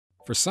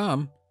For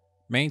some,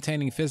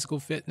 maintaining physical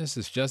fitness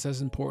is just as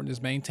important as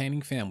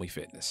maintaining family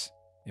fitness.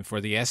 And for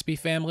the Espe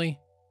family,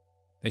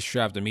 they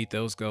strive to meet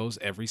those goals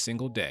every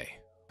single day.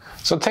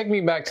 So take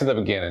me back to the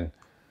beginning.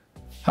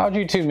 How'd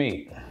you two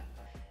meet?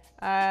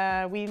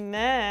 We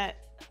met,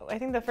 I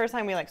think the first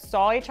time we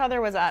saw each other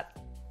was at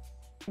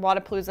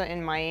Wadapalooza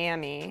in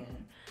Miami,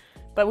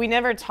 but we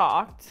never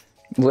talked.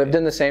 Lived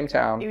in the same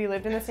town. We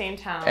lived in the same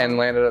town. And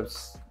landed up,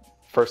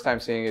 first time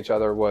seeing each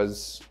other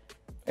was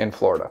in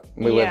Florida.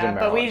 We lived in Maryland.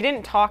 But we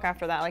didn't talk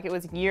after that. Like, it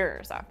was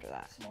years after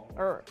that.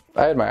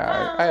 I had my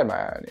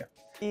eye on you.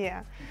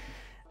 Yeah.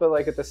 But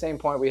like at the same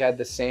point, we had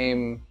the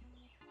same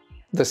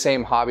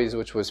hobbies,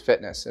 which was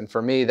fitness. And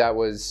for me, that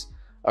was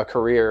a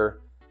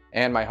career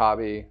and my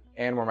hobby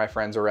and where my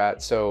friends were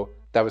at. So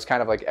that was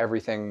kind of like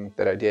everything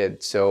that I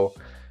did. So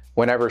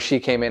whenever she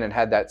came in and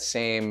had that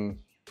same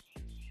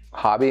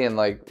hobby and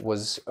like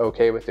was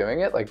okay with doing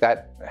it, like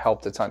that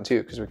helped a ton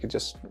too, because we could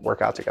just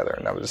work out together,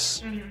 and that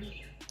was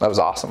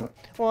awesome.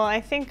 Well,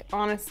 I think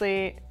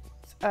honestly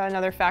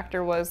another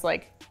factor was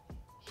like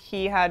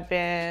he had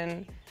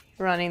been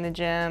running the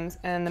gyms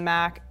and the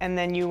MAC, and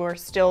then you were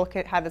still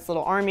had this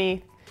little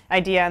army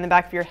idea in the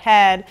back of your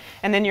head,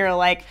 and then you're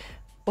like,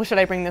 well, should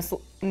I bring this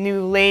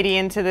new lady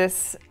into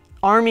this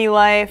army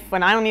life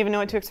when I don't even know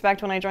what to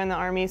expect when I join the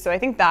army? So I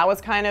think that was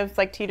kind of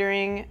like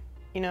teetering,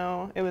 you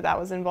know, that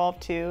was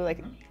involved too,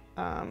 like,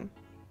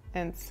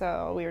 and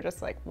so we were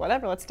just like,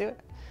 whatever, let's do it.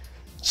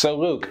 So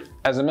Luke,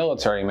 as a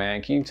military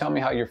man, can you tell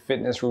me how your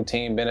fitness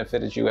routine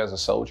benefited you as a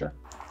soldier?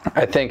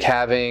 I think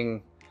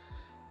having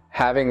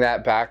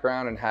that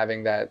background and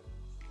having that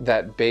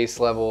base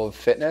level of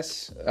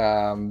fitness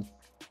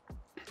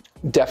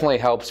definitely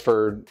helps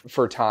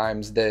for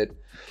times that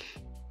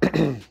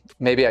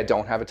maybe I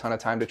don't have a ton of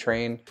time to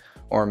train,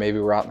 or maybe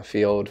we're out in the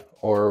field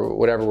or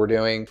whatever we're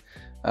doing,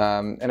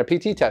 and a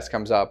PT test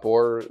comes up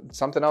or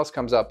something else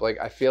comes up. Like,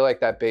 I feel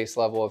like that base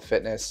level of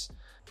fitness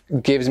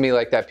gives me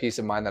like that peace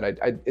of mind that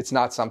it's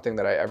not something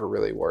that I ever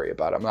really worry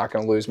about. I'm not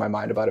going to lose my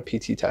mind about a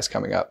PT test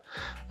coming up.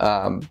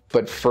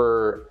 But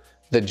for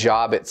the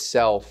job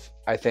itself,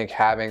 I think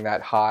having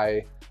that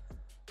high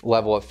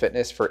level of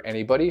fitness for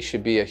anybody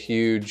should be a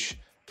huge,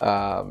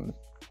 like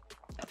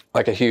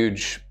a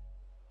huge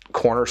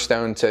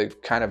cornerstone to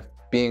kind of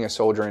being a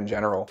soldier in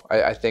general.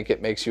 I think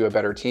it makes you a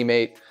better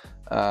teammate.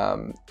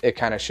 It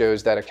kind of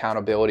shows that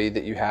accountability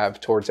that you have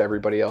towards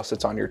everybody else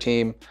that's on your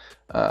team.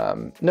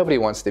 Nobody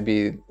wants to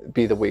be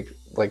the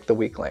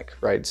weak link,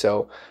 right?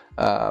 So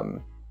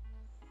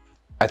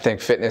I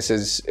think fitness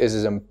is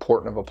as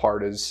important of a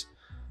part as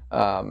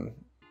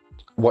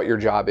what your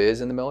job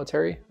is in the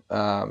military,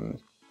 and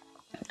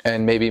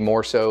maybe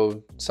more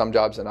so some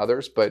jobs than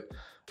others. But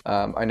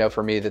I know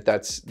for me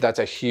that's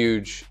a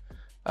huge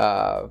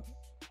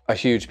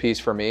piece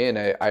for me, and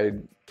I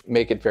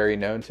make it very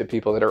known to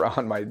people that are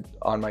on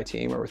my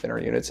team or within our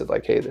units that,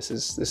 like, hey, this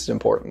is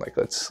important. Like,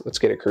 let's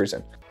get it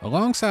cruising.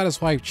 Alongside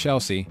his wife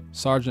Chelsea,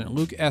 Sergeant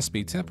Luke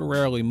Espe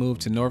temporarily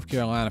moved to North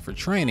Carolina for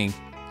training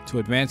to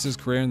advance his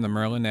career in the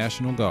Maryland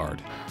National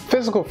Guard.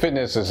 Physical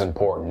fitness is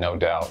important, no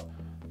doubt,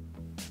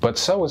 but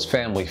so is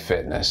family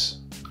fitness.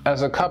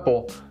 As a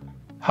couple,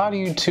 how do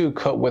you two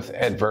cope with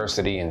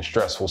adversity and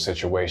stressful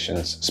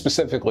situations,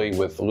 specifically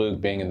with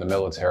Luke being in the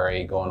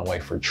military, going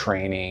away for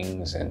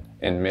trainings and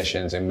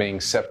missions, and being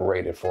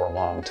separated for a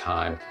long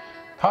time?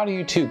 How do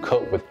you two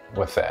cope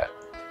with that?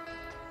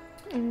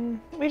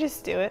 We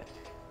just do it.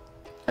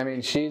 I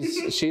mean,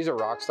 she's a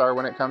rock star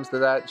when it comes to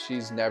that. She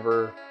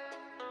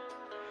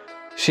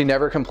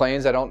never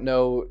complains. I don't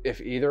know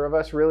if either of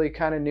us really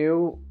kind of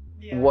knew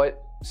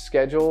what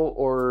schedule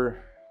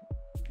or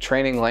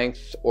training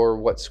length or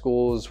what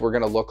schools were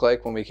going to look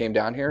like when we came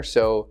down here.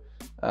 So,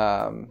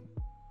 I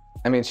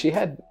mean, she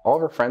had all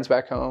of her friends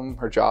back home,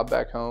 her job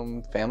back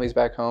home, families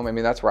back home. I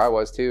mean, that's where I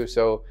was too.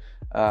 So,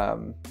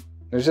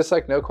 there's just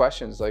like no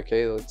questions, like,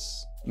 hey,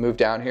 let's move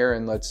down here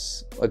and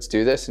let's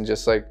do this and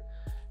just like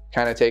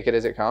kind of take it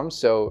as it comes.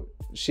 So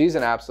she's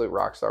an absolute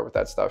rock star with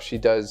that stuff. She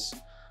does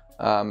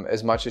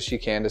as much as she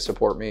can to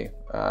support me.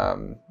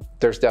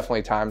 There's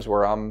definitely times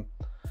where I'm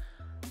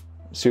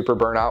super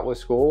burnt out with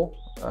school,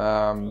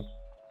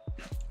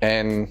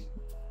 and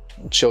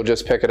she'll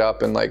just pick it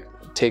up and like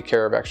take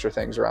care of extra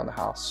things around the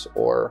house,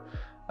 or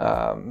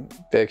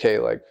be like, hey,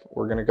 like,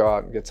 we're gonna go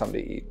out and get something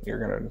to eat, you're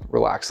gonna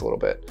relax a little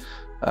bit.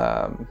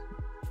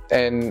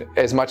 And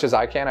as much as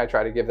I can, I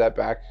try to give that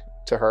back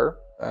to her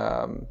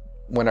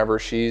whenever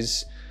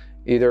she's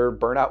either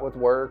burnt out with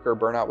work or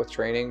burnt out with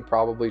training,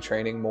 probably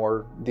training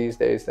more these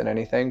days than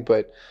anything.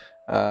 But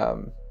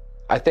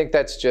I think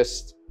that's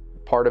just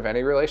part of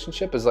any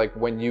relationship, is like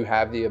when you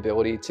have the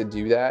ability to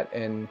do that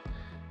and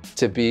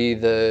to be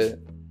the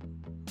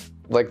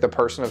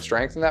person of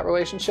strength in that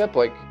relationship,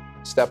 like,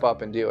 step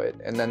up and do it.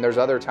 And then there's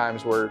other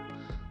times where,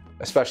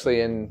 especially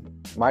in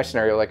my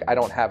scenario, like, I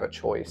don't have a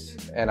choice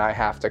and I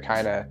have to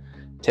kind of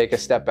take a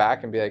step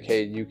back and be like,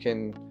 hey, you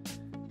can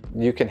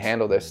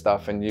handle this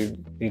stuff, and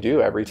you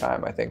do every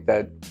time. I think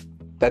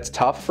that's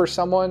tough for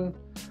someone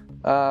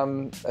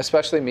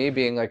Especially me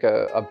being like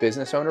a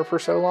business owner for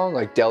so long,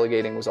 like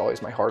delegating was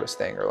always my hardest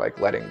thing, or like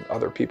letting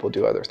other people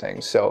do other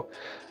things. So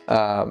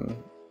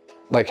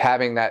like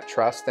having that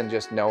trust and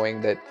just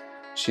knowing that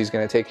she's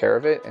going to take care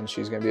of it and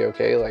she's going to be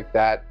okay, like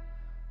that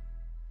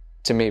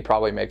to me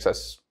probably makes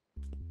us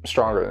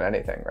stronger than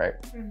anything, right?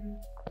 Mm-hmm.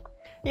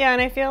 Yeah,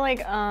 and I feel like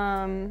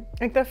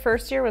the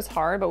first year was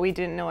hard, but we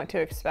didn't know what to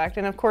expect.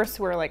 And of course,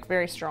 we're like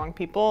very strong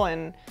people,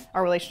 and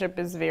our relationship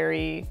is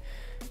very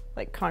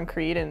like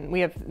concrete, and we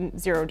have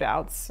zero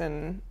doubts.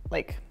 And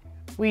like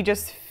we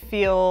just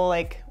feel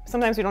like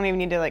sometimes we don't even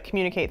need to like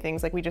communicate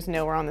things. Like we just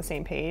know we're on the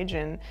same page.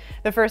 And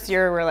the first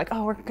year we're like,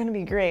 oh, we're gonna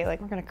be great.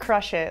 Like we're gonna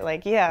crush it.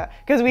 Like yeah,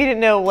 because we didn't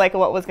know like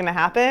what was gonna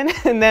happen.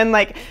 And then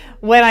like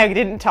when I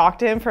didn't talk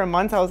to him for a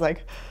month, I was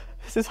like,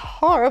 this is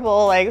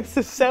horrible, like this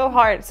is so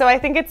hard. So I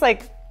think it's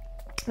like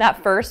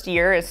that first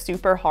year is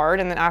super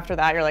hard, and then after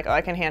that you're like, oh, I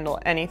can handle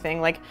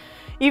anything. Like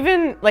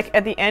even like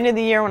at the end of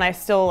the year when I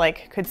still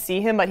like could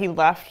see him, but he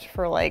left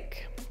for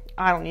like,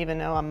 I don't even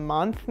know, a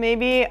month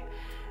maybe.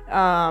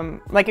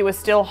 Like it was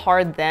still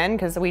hard then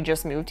because we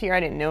just moved here. I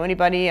didn't know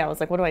anybody. I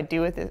was like, what do I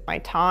do with my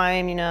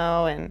time, you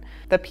know? And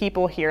the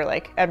people here,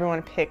 like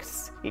everyone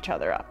picks each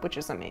other up, which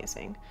is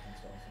amazing.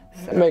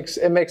 So.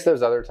 It makes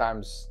those other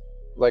times,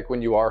 like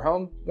when you are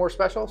home, more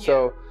special. Yeah.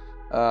 So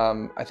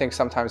I think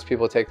sometimes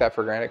people take that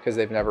for granted because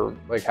they've never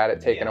like had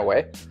it taken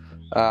away.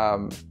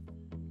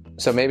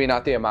 So maybe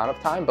not the amount of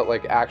time, but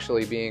like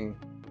actually being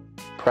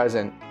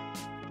present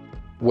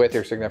with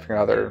your significant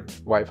other,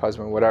 wife,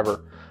 husband,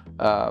 whatever,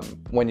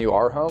 when you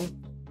are home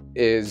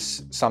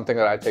is something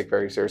that I take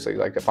very seriously.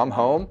 Like if I'm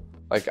home,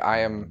 like I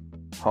am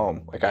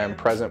home, like I am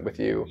present with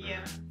you,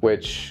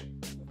 which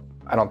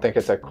I don't think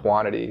it's a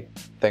quantity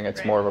thing,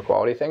 it's more of a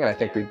quality thing. And I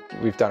think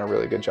we've done a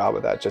really good job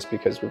of that, just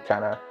because we've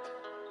kind of,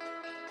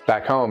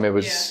 back home, it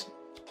was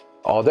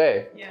all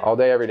day,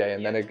 every day.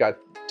 And then it got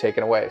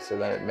taken away. So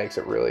then it makes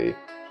it really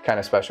kind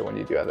of special when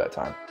you do have that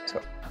time.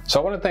 So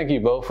I want to thank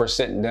you both for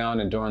sitting down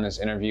and doing this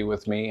interview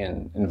with me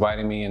and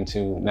inviting me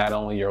into not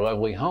only your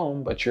lovely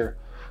home, but your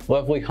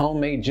lovely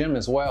homemade gym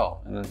as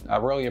well. And I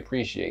really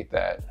appreciate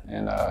that.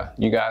 And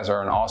you guys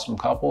are an awesome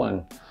couple,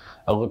 and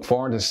I look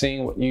forward to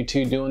seeing what you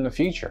two do in the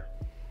future.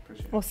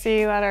 We'll see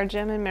you at our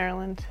gym in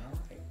Maryland.